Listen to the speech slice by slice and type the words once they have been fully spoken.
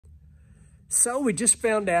So we just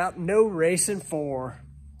found out no racing for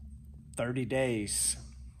 30 days.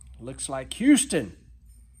 Looks like Houston.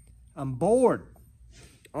 I'm bored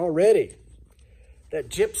already. That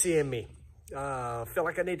gypsy in me. Feel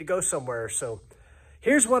like I need to go somewhere. So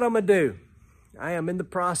here's what I'm gonna do. I am in the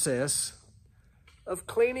process of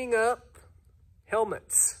cleaning up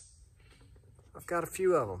helmets. I've got a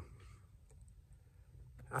few of them.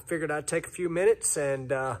 I figured I'd take a few minutes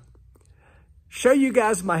and show you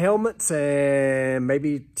guys my helmets and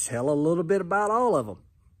maybe tell a little bit about all of them.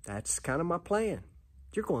 That's kind of my plan.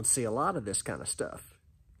 You're going to see a lot of this kind of stuff.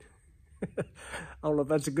 I don't know if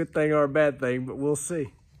that's a good thing or a bad thing, but we'll see.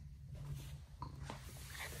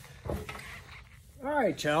 All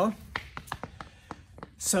right, y'all.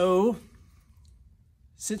 So,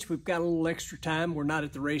 since we've got a little extra time, we're not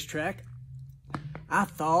at the racetrack, I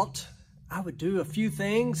thought I would do a few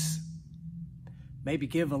things, maybe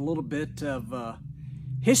give a little bit of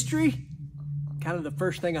history. Kind of the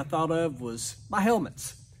first thing I thought of was my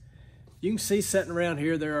helmets. You can see sitting around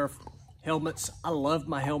here, there are helmets. I love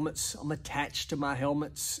my helmets. I'm attached to my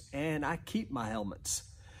helmets and I keep my helmets.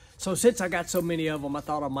 So since I got so many of them, I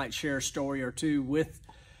thought I might share a story or two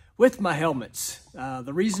with my helmets.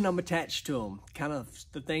 The reason I'm attached to them, kind of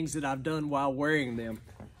the things that I've done while wearing them.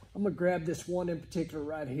 I'm gonna grab this one in particular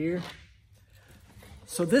right here.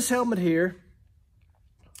 So this helmet here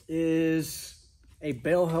is a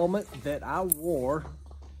Bell helmet that I wore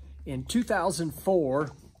in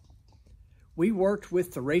 2004. We worked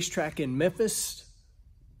with the racetrack in Memphis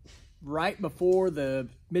right before the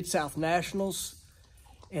Mid-South Nationals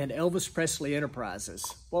and Elvis Presley Enterprises.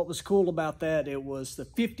 What was cool about that, it was the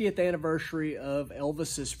 50th anniversary of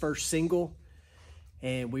Elvis's first single,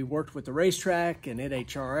 and we worked with the racetrack and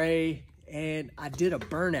NHRA, and I did a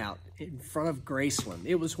burnout in front of Graceland.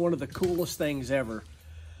 It was one of the coolest things ever.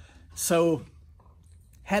 So,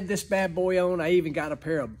 had this bad boy on. I even got a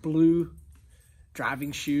pair of blue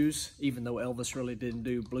driving shoes, even though Elvis really didn't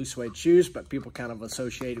do blue suede shoes, but people kind of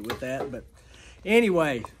associated with that. But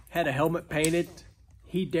anyway, had a helmet painted.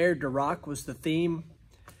 He Dared to Rock was the theme.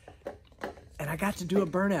 And I got to do a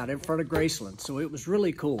burnout in front of Graceland, so it was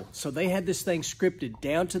really cool. So they had this thing scripted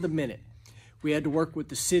down to the minute. We had to work with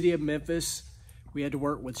the city of Memphis. We had to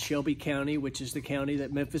work with Shelby County, which is the county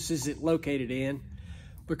that Memphis is located in,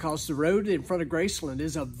 because the road in front of Graceland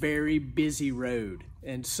is a very busy road.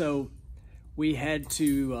 And so we had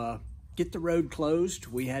to get the road closed.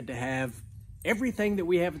 We had to have everything that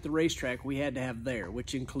we have at the racetrack, we had to have there,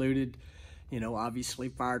 which included, you know, obviously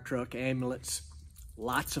fire truck, ambulance,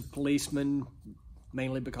 lots of policemen,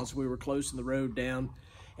 mainly because we were closing the road down,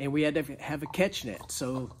 and we had to have a catch net.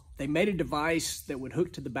 So they made a device that would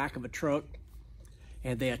hook to the back of a truck,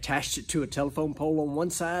 and they attached it to a telephone pole on one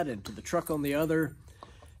side and to the truck on the other.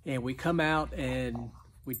 And we come out and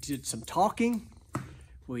we did some talking.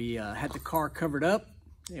 We had the car covered up,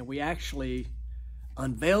 and we actually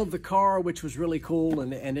unveiled the car, which was really cool.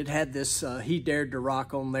 And it had this He Dared to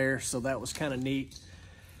Rock on there, so that was kind of neat.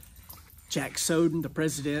 Jack Soden, the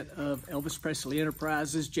president of Elvis Presley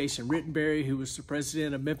Enterprises, Jason Rittenberry, who was the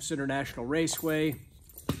president of Memphis International Raceway,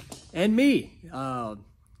 and me.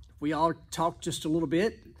 We all talked just a little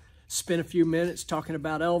bit, spent a few minutes talking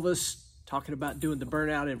about Elvis, talking about doing the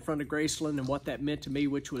burnout in front of Graceland and what that meant to me,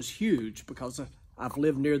 which was huge because I've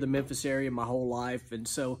lived near the Memphis area my whole life. And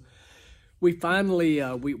so we finally,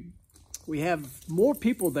 we have more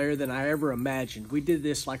people there than I ever imagined. We did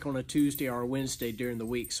this like on a Tuesday or a Wednesday during the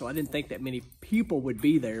week, so I didn't think that many people would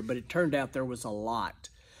be there, but it turned out there was a lot.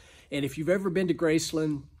 And if you've ever been to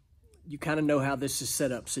Graceland, you kind of know how this is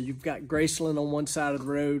set up. So you've got Graceland on one side of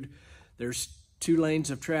the road. There's 2 lanes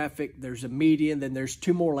of traffic. There's a median. Then there's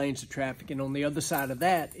 2 more lanes of traffic. And on the other side of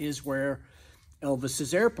that is where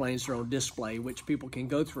Elvis's airplanes are on display, which people can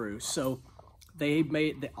go through. So they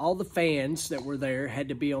made all the fans that were there had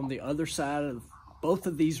to be on the other side of both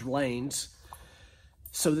of these lanes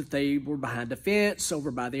so that they were behind the fence over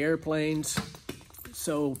by the airplanes.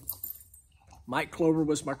 So Mike Clover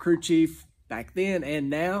was my crew chief back then and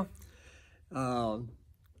now.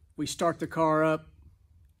 We start the car up,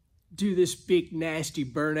 do this big nasty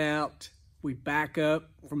burnout. We back up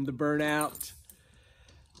from the burnout,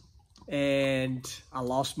 and I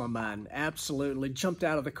lost my mind. Absolutely jumped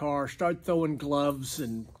out of the car, started throwing gloves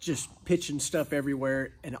and just pitching stuff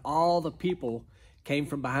everywhere. And all the people came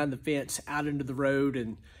from behind the fence out into the road,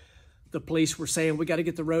 and the police were saying, we got to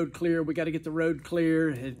get the road clear. We got to get the road clear.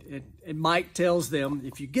 And Mike tells them,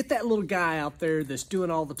 if you get that little guy out there that's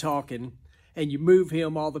doing all the talking and you move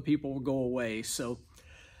him, all the people will go away. So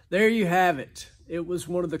there you have it. It was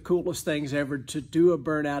one of the coolest things ever to do a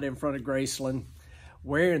burnout in front of Graceland,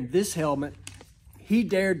 wearing this helmet, He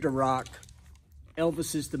Dared to Rock.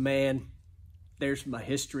 Elvis is the man. There's my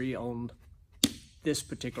history on this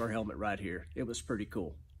particular helmet right here. It was pretty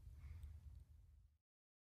cool.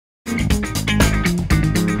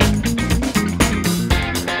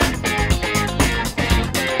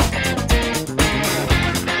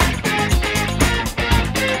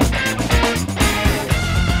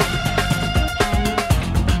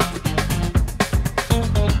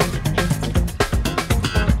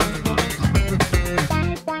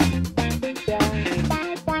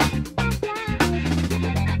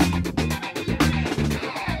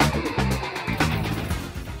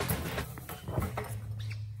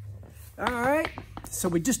 So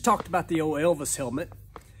we just talked about the old Elvis helmet.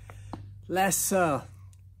 Let's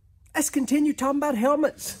continue talking about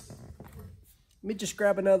helmets. Let me just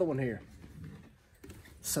grab another one here.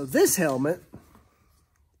 So this helmet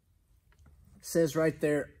says right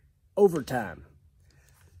there, overtime.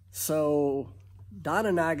 So Don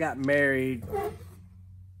and I got married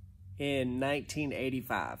in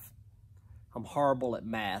 1985. I'm horrible at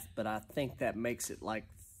math, but I think that makes it like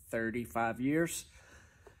 35 years.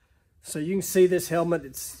 So you can see this helmet,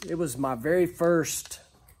 it was my very first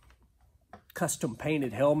custom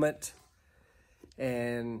painted helmet.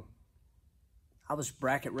 And I was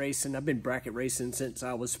bracket racing. I've been bracket racing since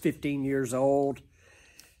I was 15 years old.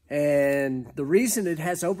 And the reason it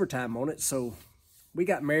has overtime on it, so we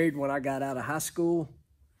got married when I got out of high school.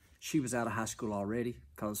 She was out of high school already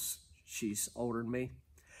because she's older than me.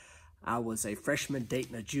 I was a freshman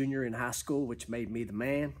dating a junior in high school, which made me the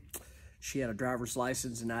man. She had a driver's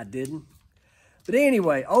license and I didn't. But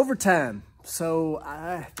anyway, overtime. So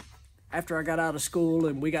after I got out of school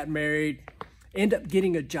and we got married, ended up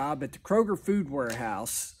getting a job at the Kroger food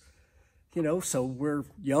warehouse. You know, so we're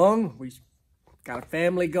young. We got a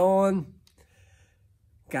family going.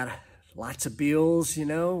 Got lots of bills, you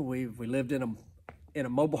know. We lived in a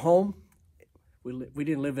mobile home. We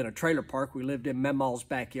didn't live in a trailer park. We lived in Mamaw's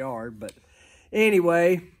backyard. But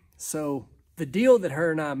anyway, so the deal that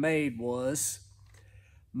her and I made was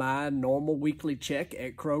my normal weekly check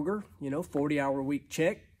at Kroger, you know, 40-hour week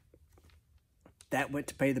check. That went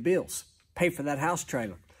to pay the bills, pay for that house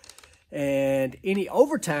trailer. And any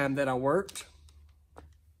overtime that I worked,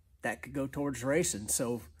 that could go towards racing.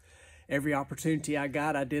 So every opportunity I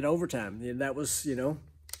got, I did overtime. And that was, you know,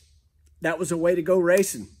 that was a way to go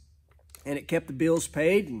racing. And it kept the bills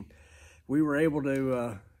paid, and we were able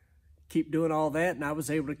to keep doing all that, and I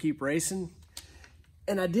was able to keep racing.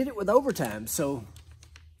 And I did it with overtime. So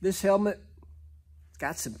this helmet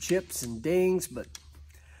got some chips and dings, but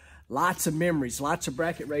lots of memories, lots of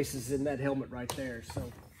bracket races in that helmet right there.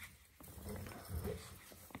 So,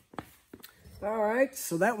 all right,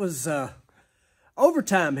 so that was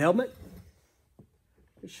overtime helmet.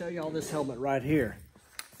 Let me show you all this helmet right here.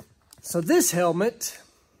 So this helmet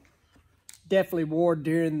definitely wore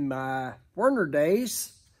during my Werner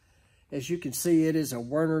days. As you can see, it is a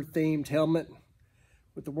Werner themed helmet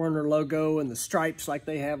with the Werner logo and the stripes like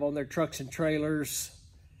they have on their trucks and trailers.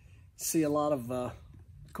 See a lot of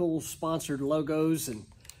cool sponsored logos. And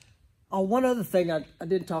oh, one other thing I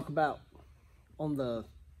didn't talk about on the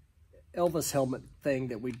Elvis helmet thing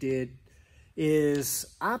that we did is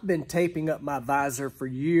I've been taping up my visor for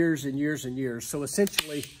years and years and years. So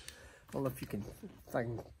essentially, I don't know if I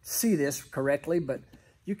can see this correctly, but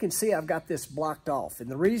you can see I've got this blocked off.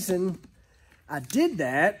 And the reason I did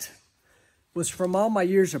that was from all my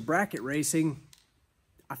years of bracket racing,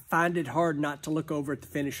 I find it hard not to look over at the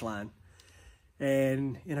finish line.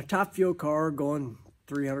 And in a top fuel car going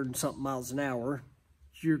 300 and something miles an hour,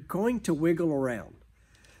 you're going to wiggle around.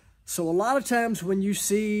 So a lot of times when you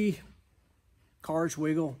see cars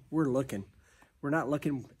wiggle, we're looking. We're not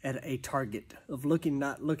looking at a target of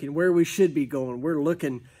not looking where we should be going. We're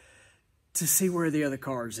looking to see where the other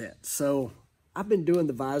car's at. So I've been doing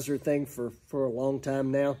the visor thing for a long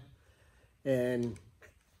time now. And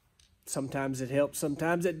sometimes it helps,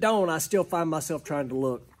 sometimes it don't. I still find myself trying to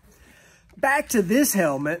look. Back to this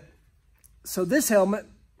helmet. So this helmet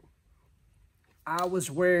I was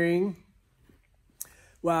wearing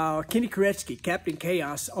while Kenny Koretsky, Captain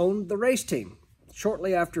Chaos, owned the race team.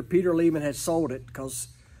 Shortly after Peter Lehman had sold it, because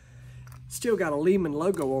still got a Lehman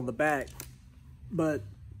logo on the back. But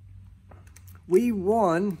we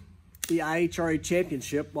won the IHRA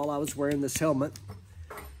championship while I was wearing this helmet.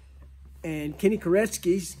 And Kenny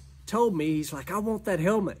Koretsky told me, he's like, I want that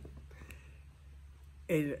helmet.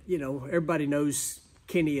 And, you know, everybody knows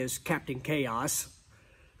Kenny as Captain Chaos.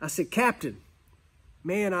 I said, Captain,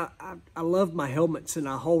 man, I love my helmets and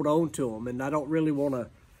I hold on to them. And I don't really want to,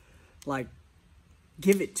 like,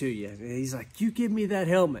 give it to you. And he's like, you give me that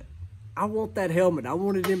helmet. I want that helmet. I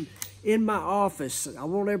wanted him. in my office. I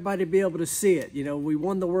want everybody to be able to see it. You know, we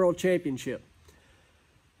won the world championship.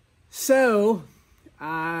 So,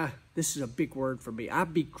 this is a big word for me. I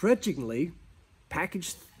begrudgingly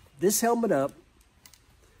packaged this helmet up,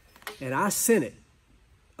 and I sent it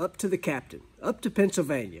up to the captain, up to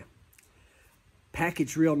Pennsylvania.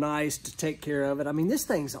 Packaged real nice to take care of it. I mean, this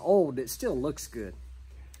thing's old. It still looks good.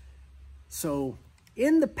 So,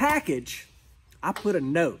 in the package, I put a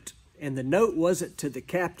note. And the note wasn't to the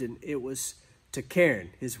captain. It was to Karen,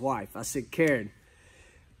 his wife. I said, Karen,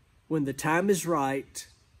 when the time is right,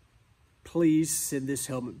 please send this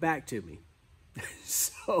helmet back to me.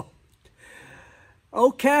 So,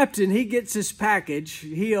 old captain, he gets this package.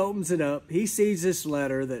 He opens it up. He sees this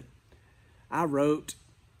letter that I wrote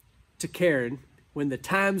to Karen. When the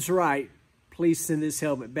time's right, please send this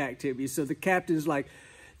helmet back to me. So the captain's like,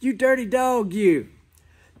 you dirty dog, you.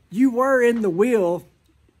 You were in the wheel,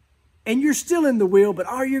 and you're still in the wheel, but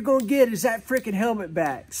all you're going to get is that freaking helmet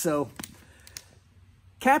back. So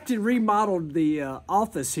Captain remodeled the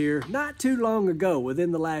office here not too long ago,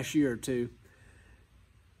 within the last year or two.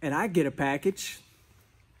 And I get a package.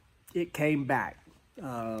 It came back.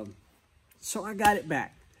 So I got it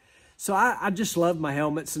back. So I just love my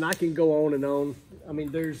helmets, and I can go on and on. I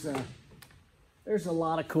mean, there's a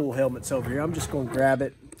lot of cool helmets over here. I'm just going to grab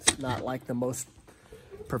it. It's not like the most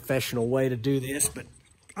professional way to do this, but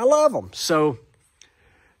I love them. So,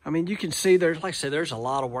 I mean, you can see there's, like I said, there's a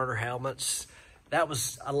lot of Werner helmets. That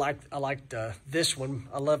was, I liked this one.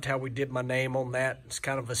 I loved how we did my name on that. It's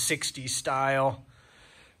kind of a 60s style.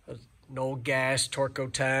 No gas,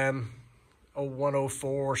 Torco time,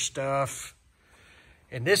 0104 stuff.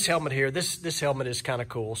 And this helmet here, this helmet is kind of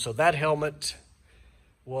cool. So that helmet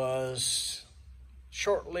was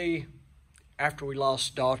shortly after we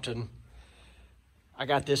lost Dalton. I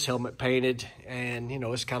got this helmet painted, and you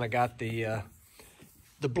know, it's kind of got the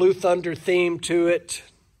Blue Thunder theme to it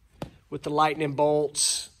with the lightning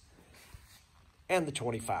bolts and the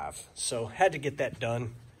 25. So had to get that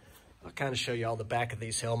done. I'll kind of show you all the back of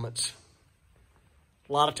these helmets.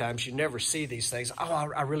 A lot of times you never see these things. Oh,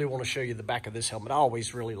 I really want to show you the back of this helmet. I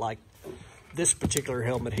always really like this particular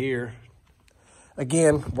helmet here.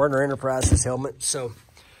 Again, Werner Enterprises helmet. So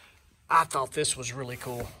I thought this was really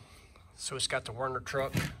cool. So it's got the Werner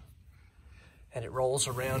truck, and it rolls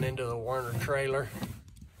around into the Werner trailer,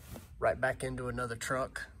 right back into another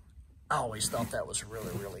truck. I always thought that was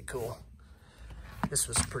really, really cool. This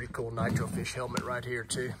was a pretty cool Nitro fish helmet right here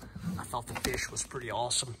too. I thought the fish was pretty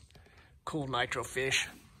awesome. Cool Nitro fish.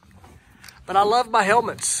 But I love my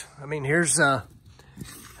helmets. I mean, here's, let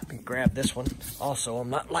me grab this one. Also,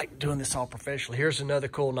 I'm not like doing this all professionally. Here's another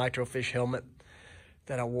cool Nitro fish helmet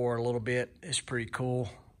that I wore a little bit. It's pretty cool.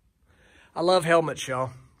 I love helmets,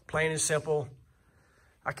 y'all. Plain and simple.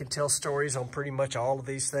 I can tell stories on pretty much all of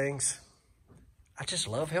these things. I just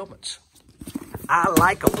love helmets. I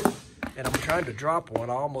like them. And I'm trying to drop one.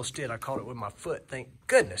 I almost did. I caught it with my foot. Thank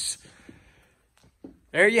goodness.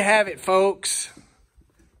 There you have it, folks.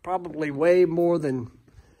 Probably way more than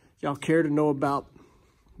y'all care to know about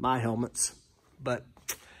my helmets. But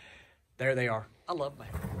there they are. I love my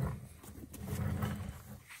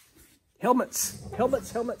helmets.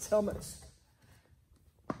 Helmets, helmets, helmets.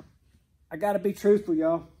 I gotta be truthful,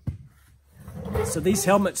 y'all. So these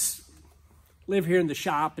helmets live here in the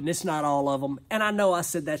shop, and it's not all of them. And I know I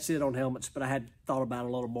said that's it on helmets, but I had thought about it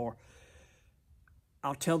a little more.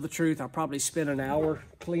 I'll tell the truth. I probably spent an hour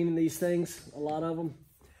cleaning these things, a lot of them.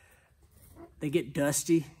 They get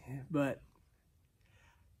dusty, but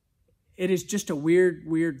it is just a weird,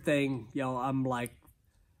 weird thing, y'all. I'm like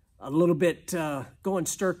a little bit going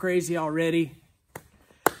stir crazy already,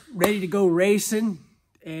 ready to go racing,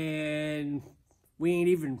 and we ain't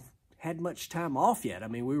even had much time off yet. I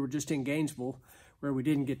mean, we were just in Gainesville where we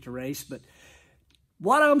didn't get to race, but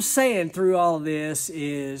what I'm saying through all of this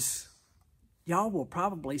is y'all will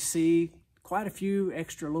probably see quite a few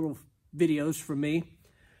extra little videos from me.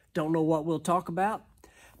 Don't know what we'll talk about,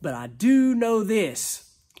 but I do know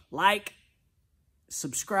this. Like,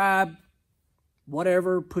 subscribe,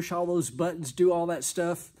 whatever, push all those buttons, do all that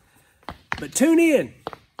stuff. But tune in.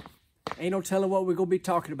 Ain't no telling what we're going to be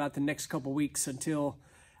talking about the next couple weeks until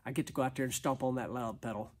I get to go out there and stomp on that loud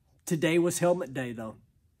pedal. Today was helmet day, though.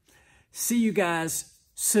 See you guys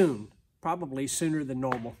soon. Probably sooner than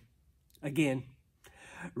normal. Again,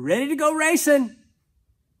 ready to go racing.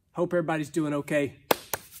 Hope everybody's doing okay.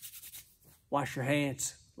 Wash your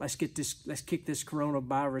hands. Let's kick this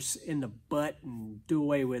coronavirus in the butt and do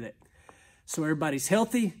away with it. So everybody's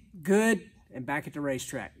healthy, good, and back at the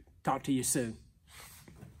racetrack. Talk to you soon.